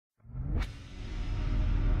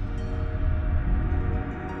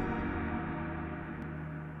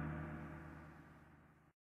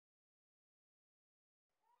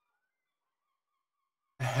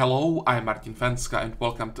Hello, I'm Martin Fencka and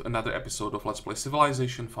welcome to another episode of Let's Play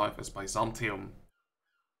Civilization 5 as Byzantium.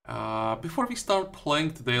 Before we start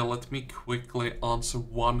playing today, let me quickly answer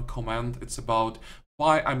one comment. It's about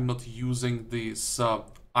why I'm not using these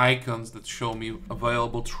icons that show me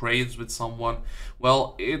available trades with someone.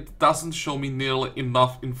 Well, it doesn't show me nearly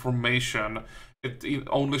enough information. It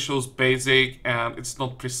only shows basic and it's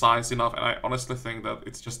not precise enough, and I honestly think that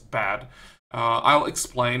it's just bad. I'll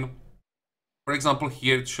explain. For example,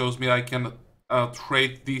 here it shows me I can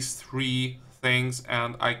trade these three things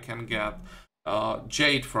and I can get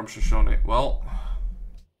jade from Shoshone. Well,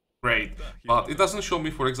 great. But it doesn't show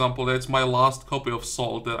me, for example, that it's my last copy of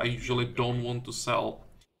salt that I usually don't want to sell.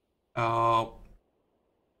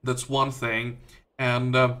 That's one thing.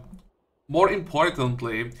 And more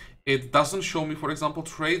importantly, it doesn't show me, for example,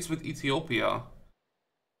 trades with Ethiopia.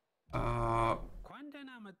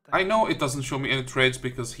 I know it doesn't show me any trades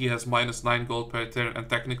because he has -9 gold per turn and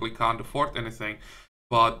technically can't afford anything,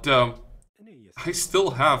 but I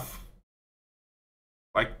still have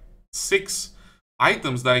like 6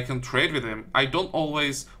 items that I can trade with him. I don't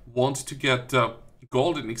always want to get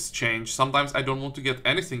gold in exchange. Sometimes I don't want to get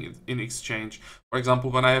anything in exchange. For example,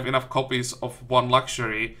 when I have enough copies of one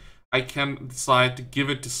luxury, I can decide to give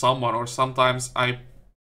it to someone, or sometimes I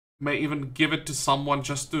may even give it to someone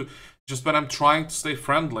just when I'm trying to stay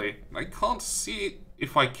friendly. I can't see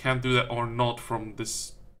if I can do that or not from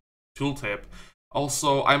this tooltip.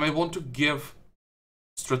 Also, I may want to give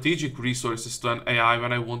strategic resources to an AI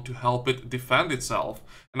when I want to help it defend itself.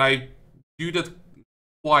 And I do that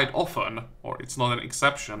quite often, or it's not an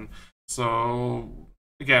exception. So,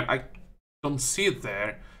 again, I don't see it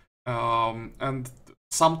there. And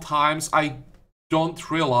sometimes I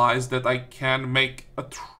don't realize that I can make a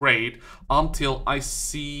trade until I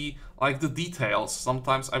see like the details.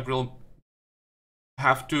 Sometimes I will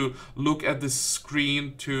have to look at this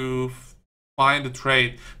screen to find a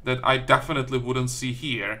trade that I definitely wouldn't see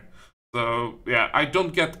here. So yeah, I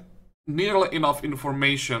don't get nearly enough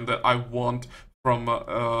information that I want from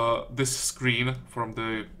this screen, from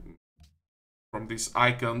these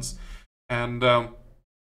icons, and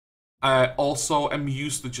I also am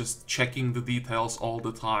used to just checking the details all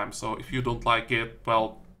the time, so if you don't like it,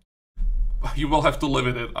 well, you will have to live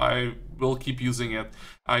with it. I will keep using it.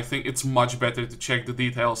 I think it's much better to check the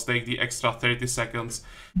details, take the extra 30 seconds,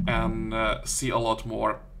 and see a lot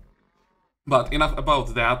more. But enough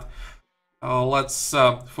about that. Let's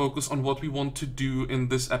focus on what we want to do in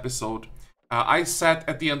this episode. I said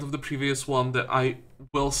at the end of the previous one that I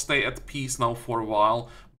will stay at peace now for a while,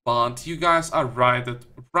 but you guys are right that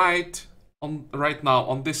right now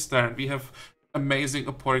on this turn we have amazing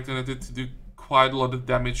opportunity to do quite a lot of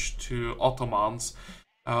damage to Ottomans.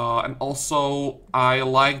 And also I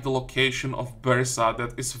like the location of Bursa,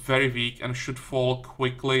 that is very weak and should fall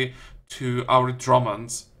quickly to our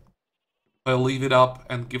Dromans. If I leave it up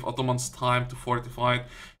and give Ottomans time to fortify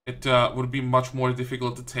it, it would be much more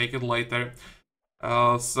difficult to take it later.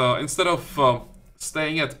 So instead of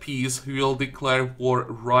staying at peace, we will declare war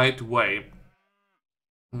right away.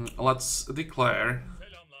 Let's declare.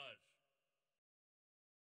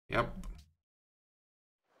 Yep.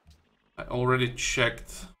 I already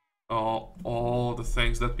checked all the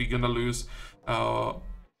things that we're gonna lose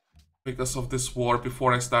because of this war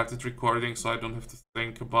before I started recording, so I don't have to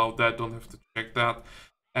think about that, don't have to check that.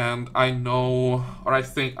 And I know, or I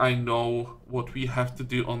think I know what we have to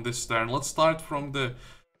do on this turn. Let's start from the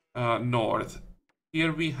north.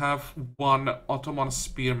 Here we have one Ottoman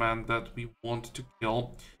spearman that we want to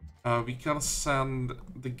kill. We can send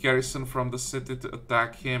the garrison from the city to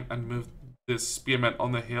attack him and move this spearman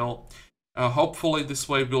on the hill. Hopefully this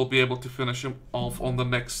way we'll be able to finish him off on the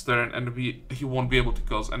next turn and he won't be able to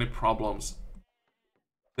cause any problems.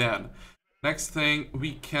 Then, next thing,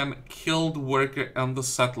 we can kill the worker and the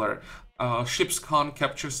settler. Ships can't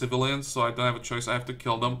capture civilians, so I don't have a choice, I have to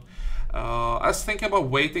kill them. I was thinking about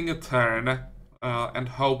waiting a turn and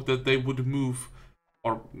hope that they would move,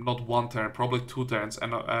 or not one turn, probably 2 turns,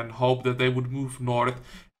 and hope that they would move north.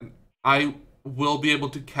 And I will be able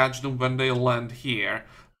to catch them when they land here,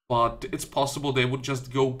 but it's possible they would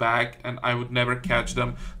just go back and I would never catch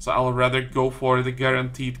them, so I'll rather go for the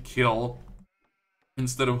guaranteed kill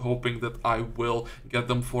instead of hoping that I will get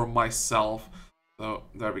them for myself. So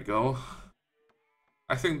there we go.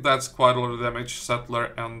 I think that's quite a lot of damage,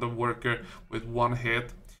 settler and the worker with 1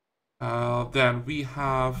 hit. Then we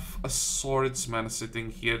have a swordsman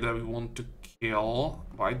sitting here that we want to kill,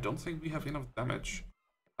 but I don't think we have enough damage.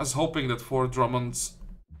 I was hoping that 4 Drummonds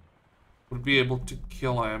would be able to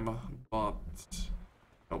kill him, but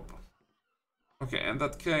nope. Okay, in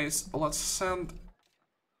that case, let's send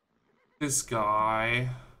this guy.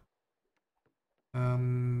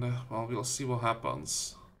 And, well, we'll see what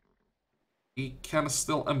happens. He can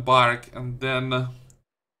still embark, and then...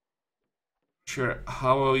 Sure,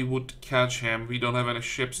 how we would catch him. We don't have any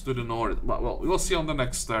ships to the north. But, well, we'll see on the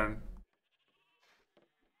next turn.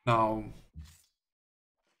 Now...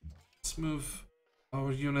 Let's move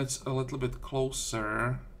our units a little bit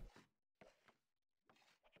closer.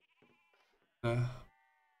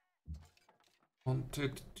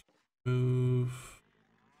 Wanted to move...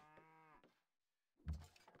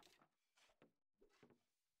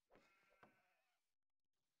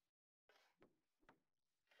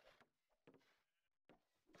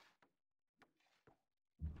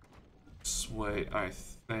 this way, I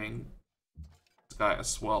think. This guy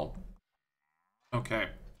as well. Okay.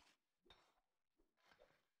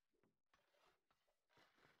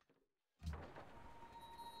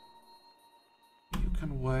 You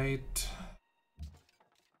can wait.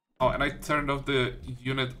 Oh, and I turned off the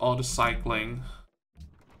unit auto cycling.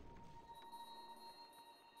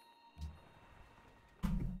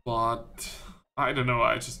 But I don't know,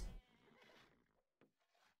 I just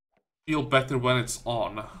feel better when it's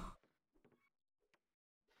on.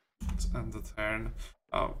 Let's end the turn.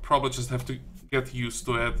 Probably just have to get used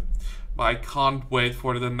to it. But I can't wait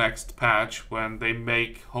for the next patch when they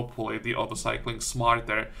make, hopefully, the auto-cycling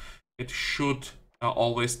smarter. It should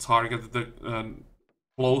always target the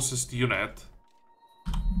closest unit.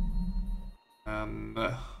 And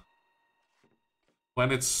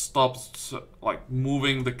when it stops, like,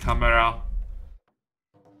 moving the camera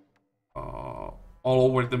all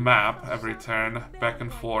over the map every turn, back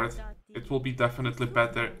and forth, it will be definitely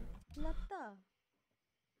better.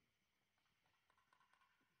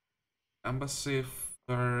 Embassy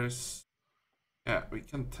first. Yeah, we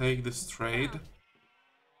can take this trade.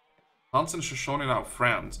 Hans and Shoshone are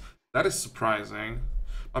friends. That is surprising.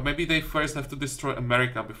 But maybe they first have to destroy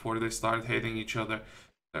America before they start hating each other.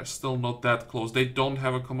 They're still not that close. They don't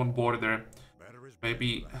have a common border.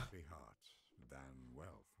 Maybe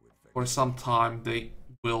for some time they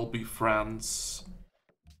will be friends.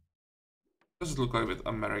 Does it look like with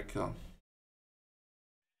America?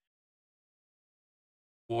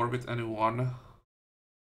 War with anyone?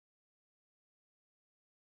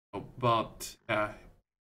 Oh, but yeah,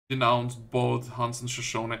 denounced both Hans and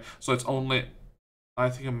Shoshone, so it's only, I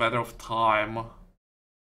think, a matter of time.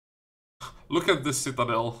 Look at this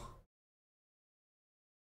citadel.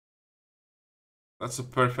 That's a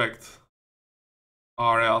perfect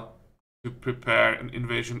area to prepare an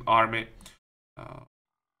invasion army.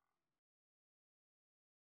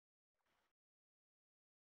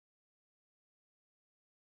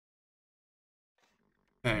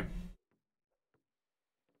 Okay.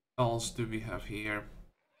 What else do we have here?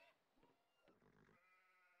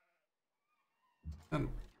 And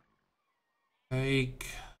take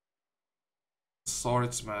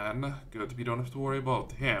swordsman. Good, we don't have to worry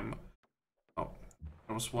about him. Oh,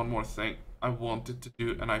 there was one more thing I wanted to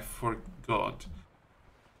do and I forgot.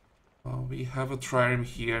 We have a trireme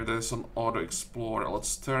here. There's an auto explorer.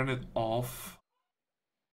 Let's turn it off.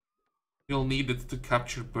 You'll need it to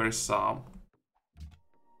capture Bursa.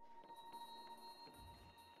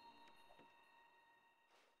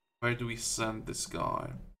 Where do we send this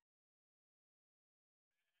guy?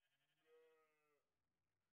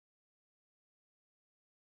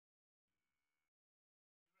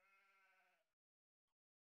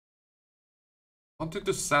 Wanted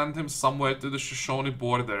to send him somewhere to the Shoshone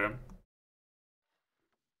border.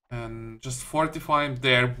 And just fortify him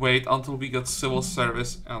there, wait until we get civil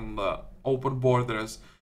service and open borders.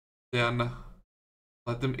 Then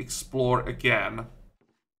let them explore again.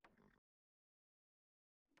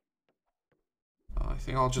 I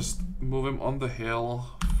think I'll just move him on the hill,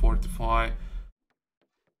 fortify.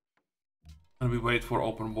 And we wait for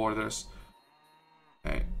open borders.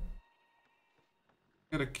 Okay.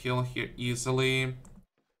 Get a kill here easily.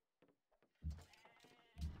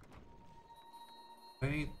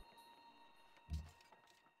 Wait.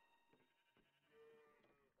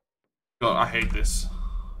 God, I hate this.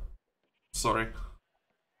 Sorry.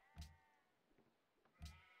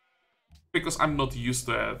 Because I'm not used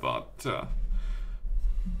to it, but...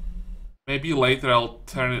 maybe later I'll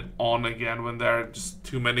turn it on again when there are just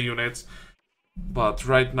too many units. But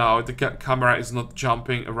right now the camera is not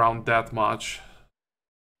jumping around that much.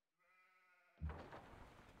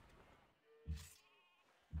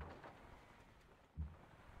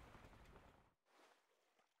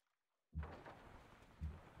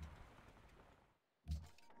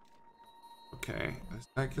 Okay,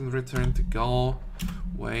 I can return to Gaul.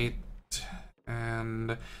 Wait,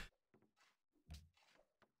 and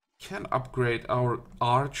can upgrade our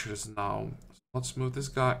archers now. Let's move this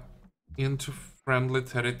guy into friendly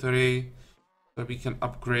territory so we can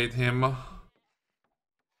upgrade him.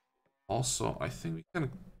 Also, I think we can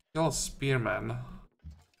kill a spearman.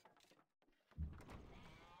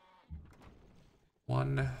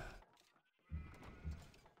 1,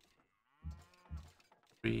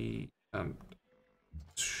 3, and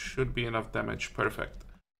should be enough damage. Perfect.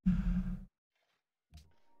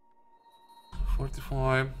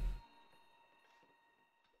 45.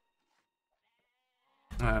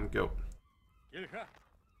 And go.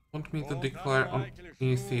 Want me to declare on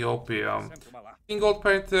Ethiopia? King gold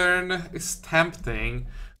per turn is tempting,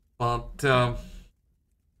 but if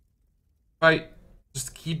I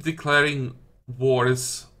just keep declaring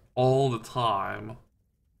wars all the time,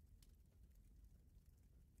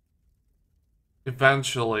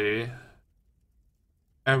 eventually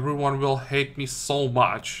everyone will hate me so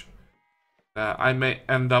much that I may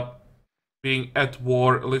end up being at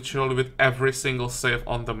war literally with every single save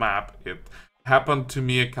on the map. It happened to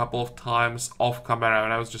me a couple of times off camera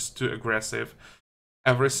and I was just too aggressive.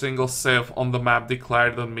 Every single save on the map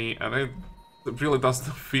declared on me, and it really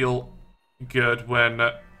doesn't feel good when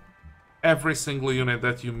every single unit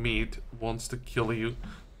that you meet wants to kill you.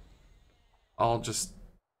 I'll just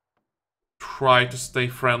try to stay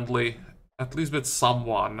friendly, at least with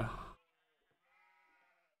someone.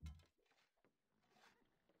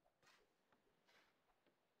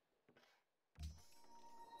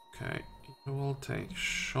 Okay, you will take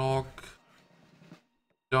shock.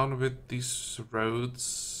 Done with these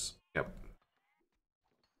roads. Yep.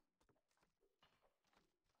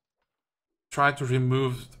 Try to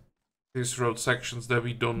remove these road sections that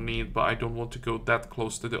we don't need, but I don't want to go that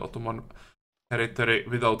close to the Ottoman territory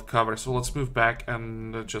without cover. So let's move back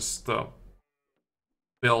and just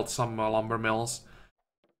build some lumber mills.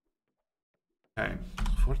 Okay,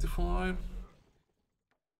 45.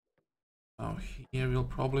 Now here we'll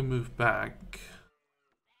probably move back.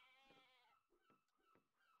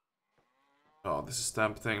 Oh, this is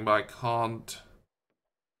tempting, but I can't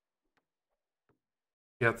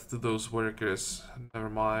get to those workers.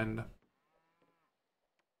 Never mind.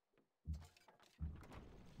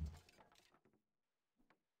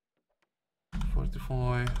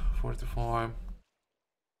 $45, $45.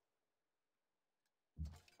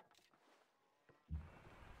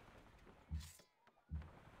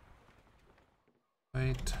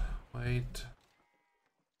 Wait.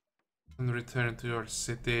 And return to your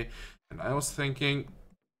city. And I was thinking,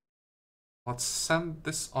 let's send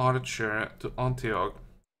this archer to Antioch.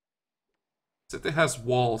 City has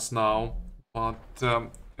walls now, but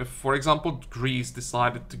if, for example, Greece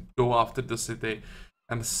decided to go after the city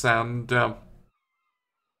and send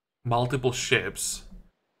multiple ships,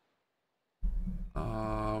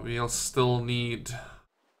 we'll still need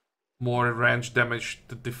more range damage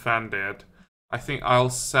to defend it. I think I'll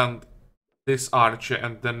send this archer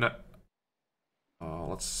and then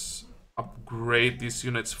let's upgrade these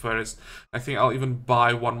units first. I think I'll even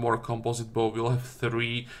buy one more composite bow. We'll have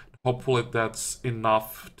 3. Hopefully that's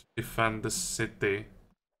enough to defend the city.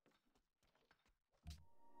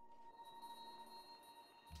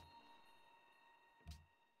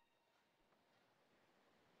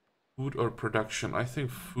 Food or production? I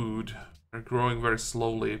think food. They're growing very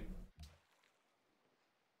slowly.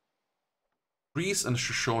 Greece and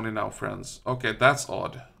Shoshone now, friends. Okay, that's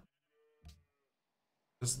odd.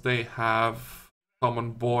 Because they have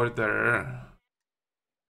common border.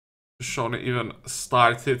 Shoshone even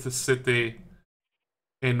started a city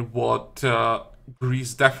in what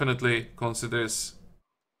Greece definitely considers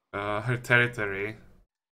her territory.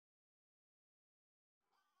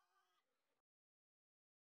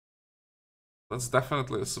 That's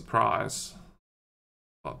definitely a surprise.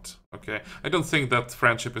 But, okay. I don't think that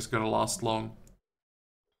friendship is gonna last long.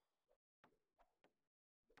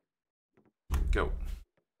 Go.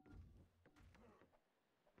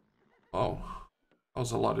 Oh. That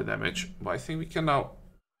was a lot of damage. But I think we can now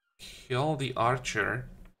kill the archer.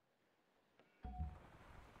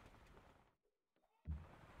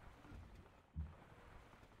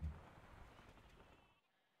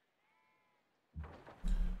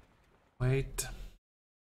 Wait.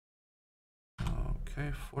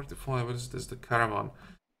 Okay, 45. What is this? The caravan.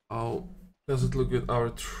 How does it look with our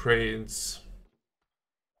trades?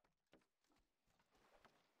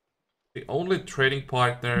 The only trading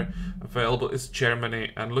partner available is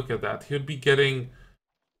Germany, and look at that. He'd be getting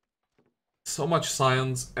so much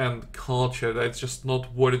science and culture that it's just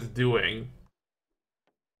not worth doing.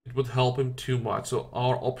 It would help him too much. So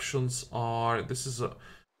our options are... This is a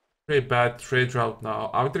very bad trade route now.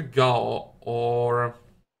 Either go or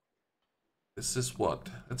This is what?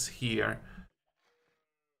 It's here.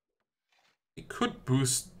 It could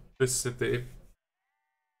boost this city.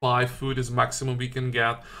 5 food is maximum we can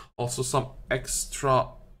get. Also some extra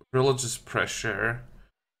religious pressure.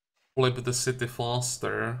 Flip the city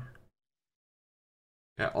faster.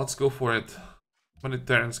 Yeah, let's go for it. How many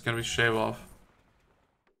turns can we shave off?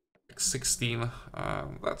 Like 16.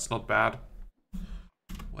 That's not bad.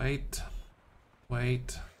 Wait.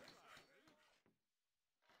 Wait.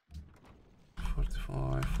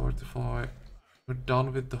 45, 45. We're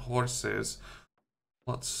done with the horses.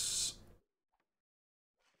 Let's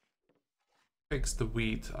fix the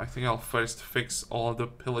wheat. I think I'll first fix all the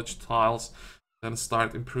pillage tiles, then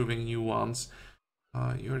start improving new ones.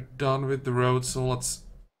 You're done with the road, so let's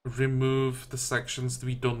remove the sections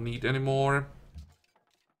we don't need anymore.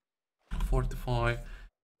 Fortify,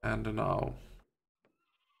 and now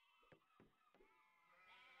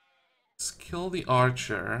let's kill the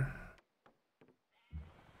archer.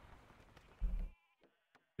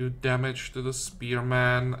 Do damage to the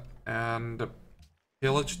spearman and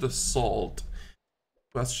pillage the salt.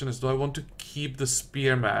 Question is, do I want to keep the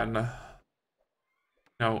spearman?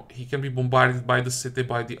 No, he can be bombarded by the city,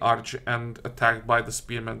 by the archer, and attacked by the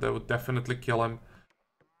spearman. That would definitely kill him.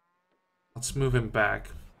 Let's move him back.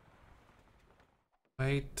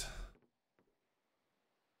 Wait.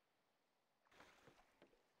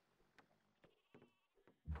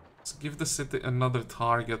 Let's give the city another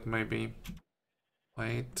target, maybe.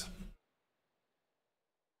 Wait.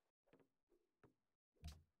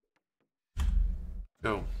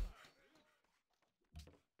 Go.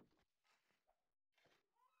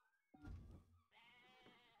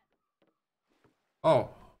 Oh.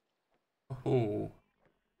 Oh.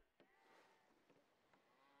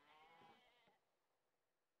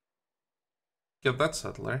 Get that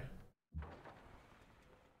settler.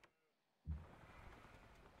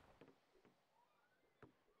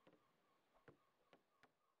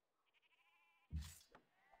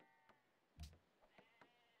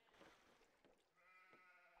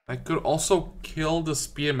 I could also kill the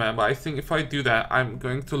spearman, but I think if I do that, I'm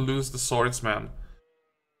going to lose the swordsman.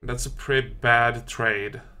 That's a pretty bad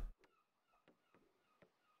trade.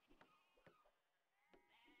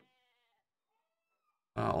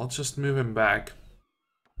 I'll just move him back.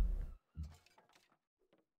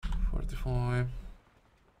 45.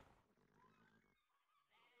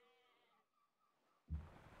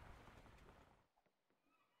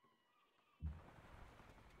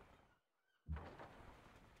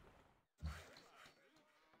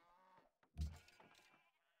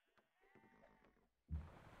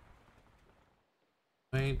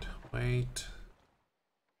 Wait, wait.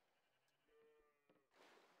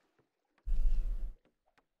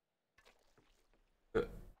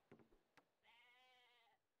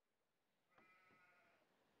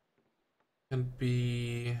 Can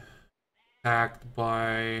be attacked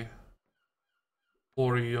by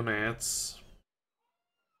 4 units.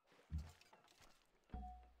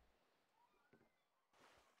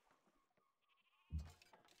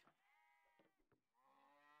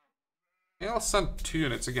 Yeah, I'll send 2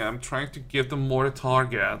 units again. I'm trying to give them more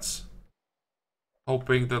targets.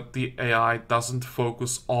 Hoping that the AI doesn't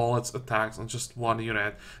focus all its attacks on just 1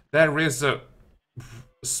 unit. There is a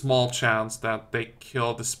small chance that they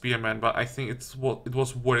kill the spearman, but I think it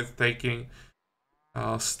was worth taking.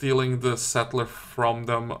 Stealing the settler from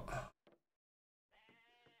them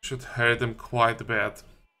should hurt them quite a bit.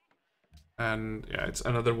 And yeah, it's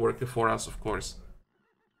another worker for us, of course.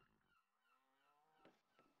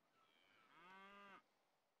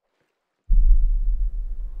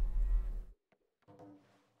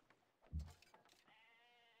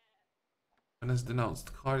 Venice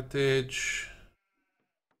denounced Carthage.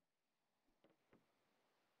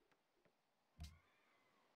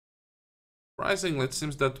 Surprisingly, it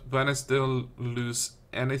seems that Venice didn't lose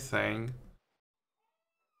anything.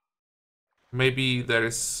 Maybe there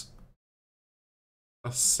is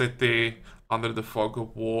a city under the fog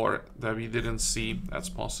of war that we didn't see. That's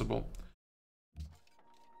possible.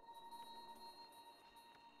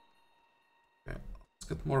 Okay, let's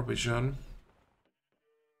get more vision.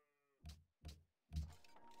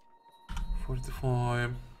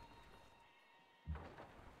 45.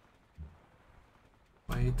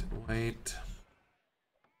 Wait, wait.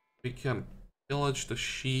 We can pillage the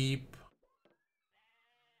sheep.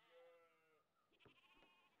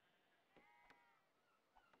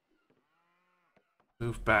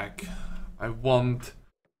 Move back. I want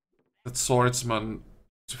that swordsman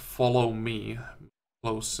to follow me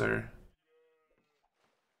closer.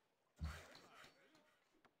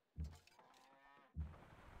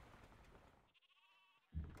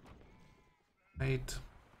 Wait.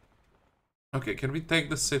 Okay, can we take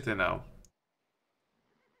the city now?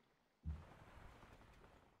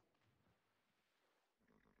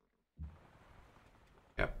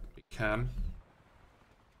 Yep, we can.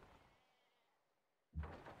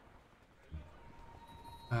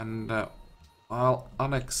 And I'll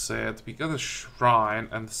annex it. We got a shrine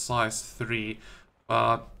and size 3,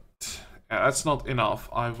 but yeah, that's not enough.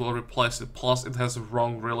 I will replace it. Plus, it has a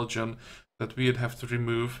wrong religion that we'd have to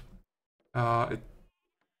remove. Oh,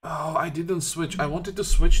 I didn't switch. I wanted to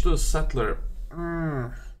switch to a settler.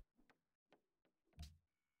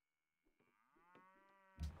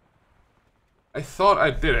 I thought I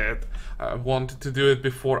did it. I wanted to do it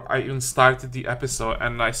before I even started the episode,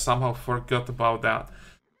 and I somehow forgot about that.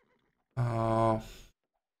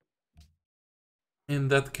 In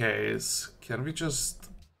that case, can we just...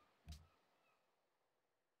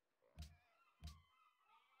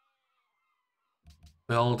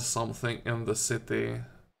 build something in the city?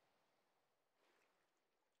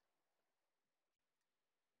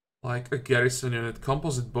 Like a garrison unit.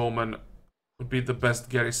 Composite bowman would be the best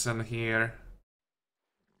garrison here.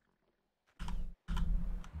 I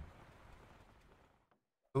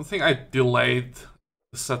don't think I delayed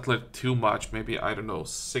the settler too much. Maybe, I don't know,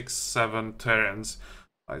 6, 7 turns.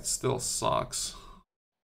 It still sucks.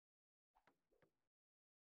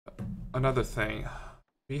 Another thing.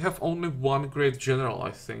 We have only one great general,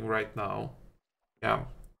 I think, right now. Yeah.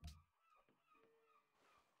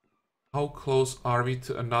 How close are we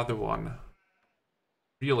to another one?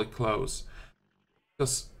 Really close.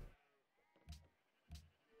 Because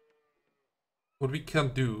what we can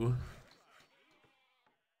do...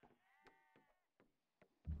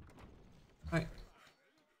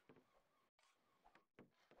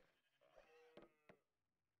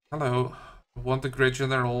 Hello. I want a great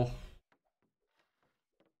general.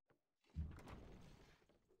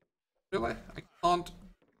 Really? I can't...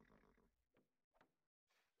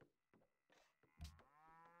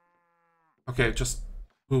 Okay, just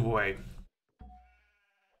move away.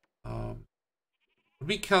 What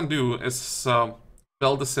we can do is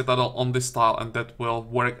build a citadel on this tile, and that will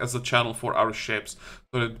work as a channel for our ships,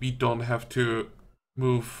 so that we don't have to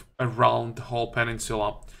move around the whole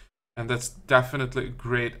peninsula. And that's definitely a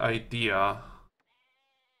great idea.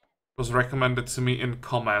 It was recommended to me in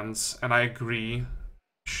comments, and I agree.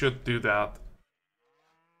 Should do that.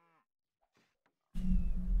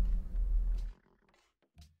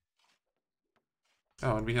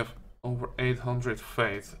 Oh, and we have over 800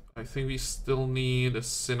 faith. I think we still need a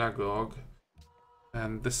synagogue.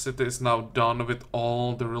 And this city is now done with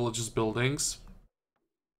all the religious buildings.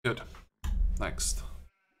 Good. Next.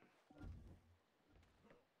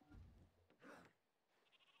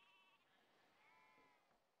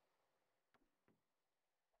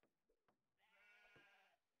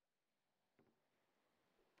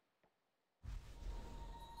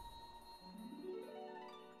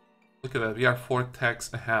 Look at that, we are 4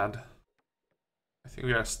 tags ahead. I think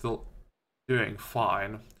we are still doing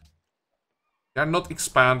fine. We are not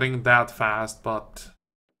expanding that fast, but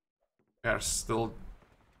we are still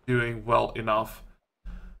doing well enough.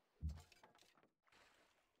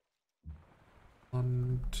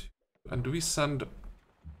 And do we send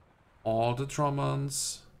all the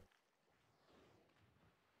Drummonds?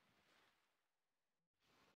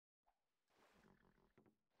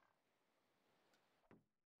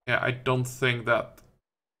 Yeah, I don't think that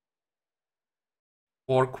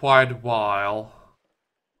for quite a while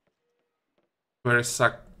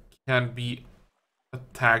Versa can be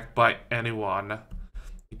attacked by anyone.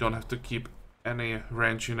 You don't have to keep any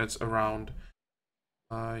range units around.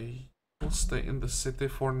 I will stay in the city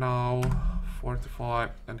for now. Fortify,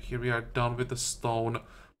 and here we are done with the stone.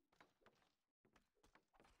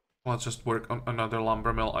 Let's just work on another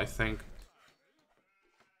lumber mill, I think.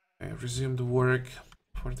 Okay, resume the work.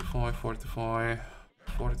 Fortify, fortify,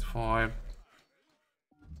 fortify.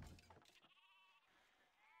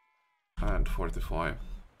 And fortify.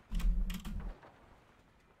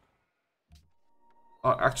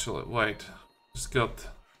 Oh, actually, wait. Just got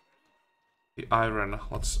the iron.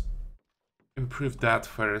 Let's improve that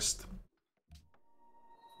first.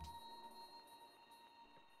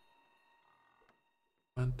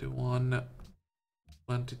 21,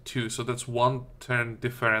 22. So that's 1 turn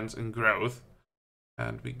difference in growth.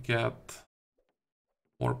 And we get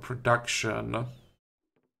more production.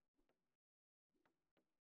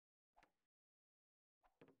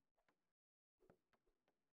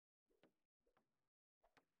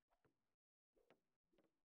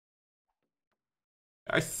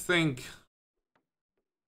 I think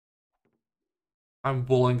I'm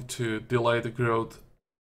willing to delay the growth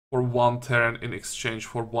for 1 turn in exchange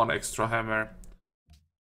for 1 extra hammer.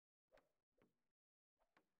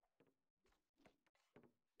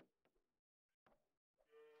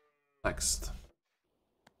 Next.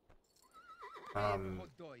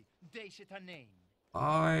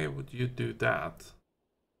 Why would you do that?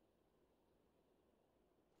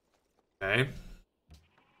 Okay.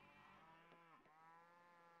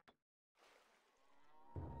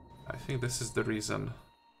 I think this is the reason.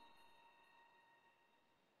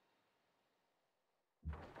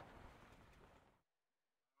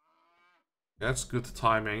 That's good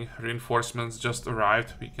timing. Reinforcements just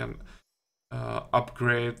arrived. We can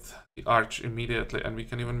upgrade the arch immediately, and we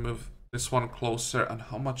can even move this one closer. And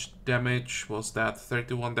how much damage was that?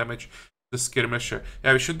 31 damage. The skirmisher.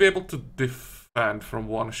 Yeah, we should be able to defend from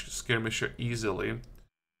one skirmisher easily.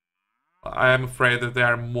 I am afraid that there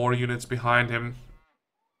are more units behind him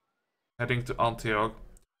heading to Antioch.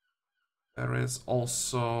 There is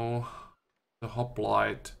also the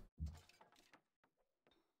hoplite.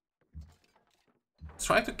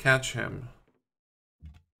 Try to catch him.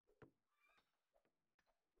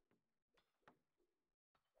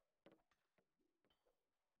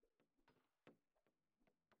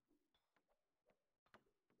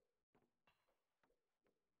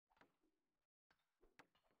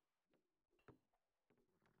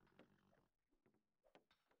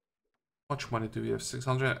 How much money do we have?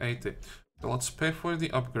 680. So let's pay for the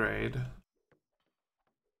upgrade.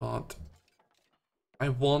 But I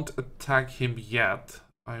won't attack him yet.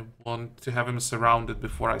 I want to have him surrounded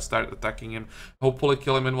before I start attacking him. Hopefully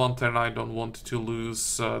kill him in one turn. I don't want to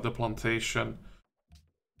lose the plantation.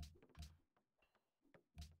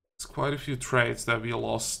 It's quite a few trades that we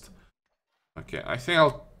lost. Okay, I think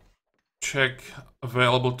I'll check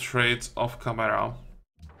available trades off camera.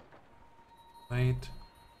 Wait.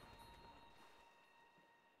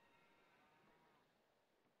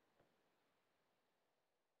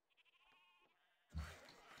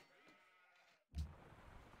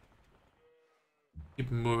 Keep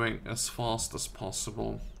moving as fast as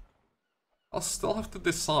possible. I'll still have to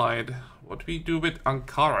decide what we do with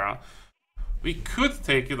Ankara. We could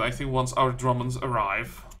take it, I think, once our Drummonds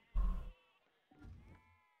arrive.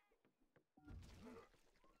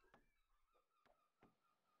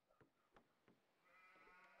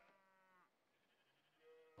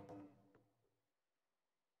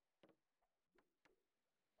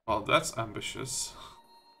 Well, that's ambitious.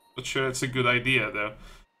 Not sure it's a good idea, though.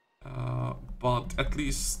 But at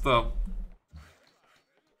least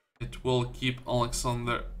it will keep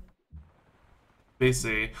Alexander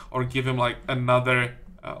busy, or give him like another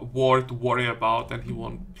war to worry about, and he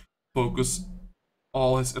won't focus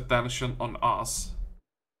all his attention on us.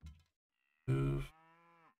 Okay,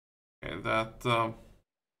 that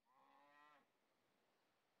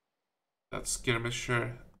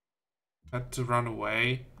skirmisher had to run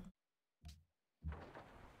away.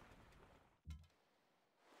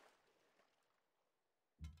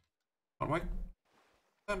 Am I?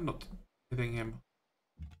 I'm not hitting him.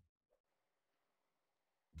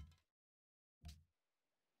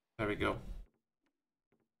 There we go.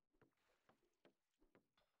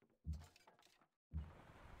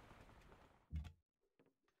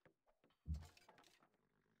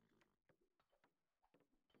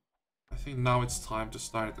 I think now it's time to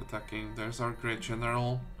start attacking. There's our great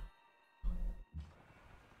general.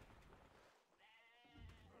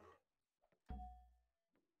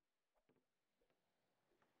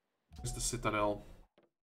 There's the citadel.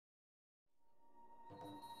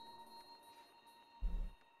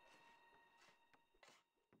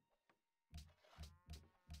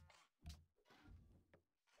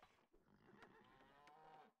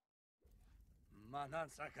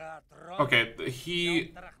 Okay,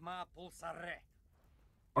 he...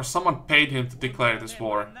 or someone paid him to declare this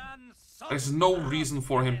war. There's no reason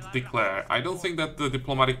for him to declare. I don't think that the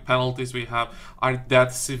diplomatic penalties we have are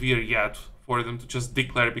that severe yet for them to just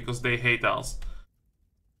declare because they hate us.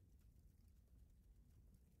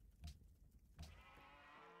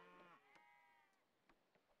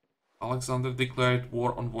 Alexander declared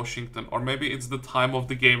war on Washington, or maybe it's the time of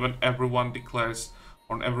the game when everyone declares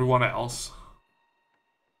on everyone else.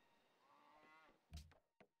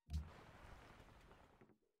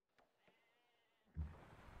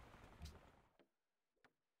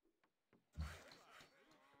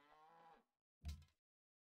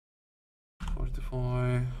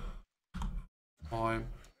 Fortify. Fine.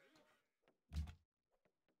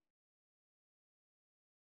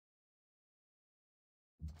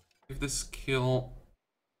 If this kill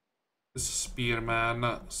this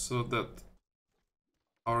spearman so that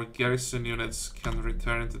our garrison units can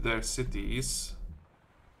return to their cities.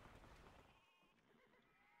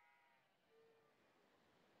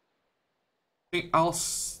 I think I'll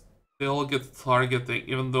still get targeting,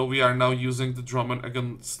 even though we are now using the Drummond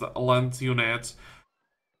against the land units.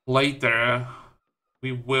 later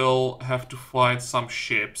we will have to fight some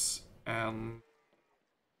ships, and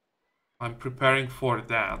I'm preparing for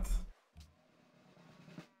that.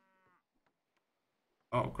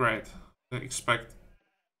 Oh, great. Didn't expect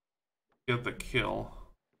to get the kill.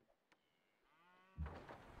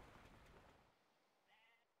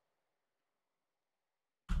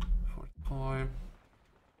 For time.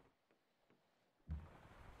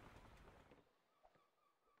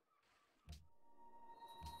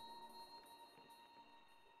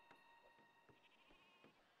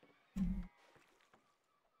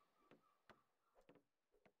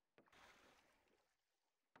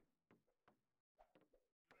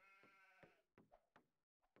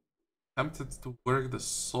 Tempted to work the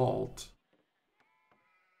salt.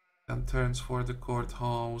 10 turns for the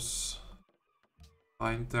courthouse.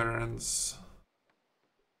 9 turns.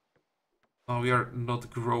 Now we are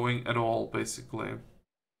not growing at all, basically.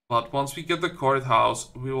 But once we get the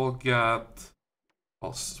courthouse, we will get,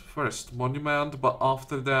 well, first monument, but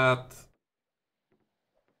after that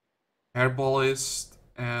herbalist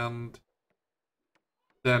and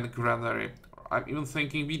then granary. I'm even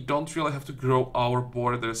thinking we don't really have to grow our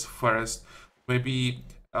borders first. Maybe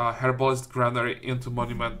herbalist granary into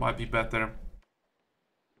monument might be better.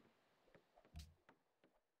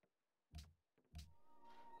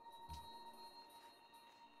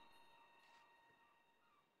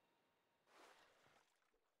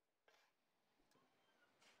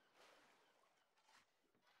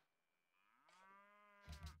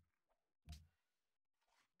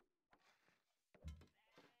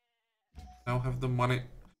 Now have the money.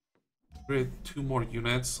 Create 2 more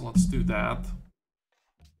units. Let's do that.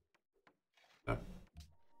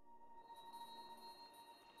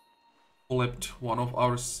 Flipped one of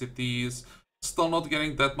our cities. Still not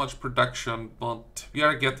getting that much production, but we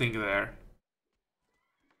are getting there.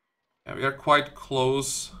 Yeah, we are quite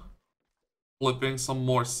close. Flipping some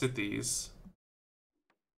more cities.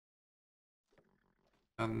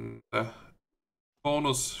 And the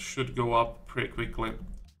bonus should go up pretty quickly.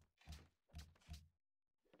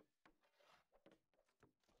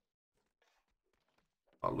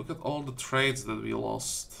 Oh, look at all the trades that we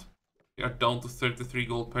lost. We are down to 33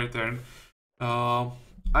 gold per turn.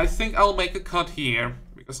 I think I'll make a cut here,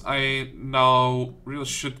 because I now really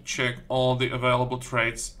should check all the available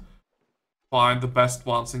trades, find the best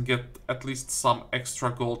ones, and get at least some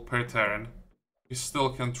extra gold per turn. We still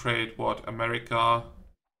can trade, what, America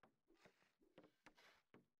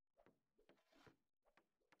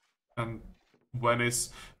and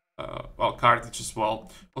Venice, well, Carthage as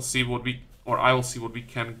well. We'll see what we, or I will see what we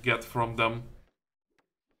can get from them.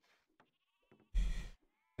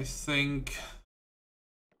 I think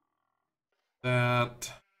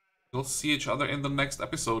that we'll see each other in the next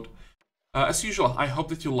episode. As usual, I hope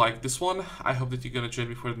that you liked this one. I hope that you're gonna join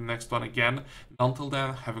me for the next one again. Until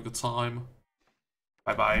then, have a good time.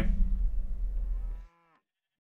 Bye bye.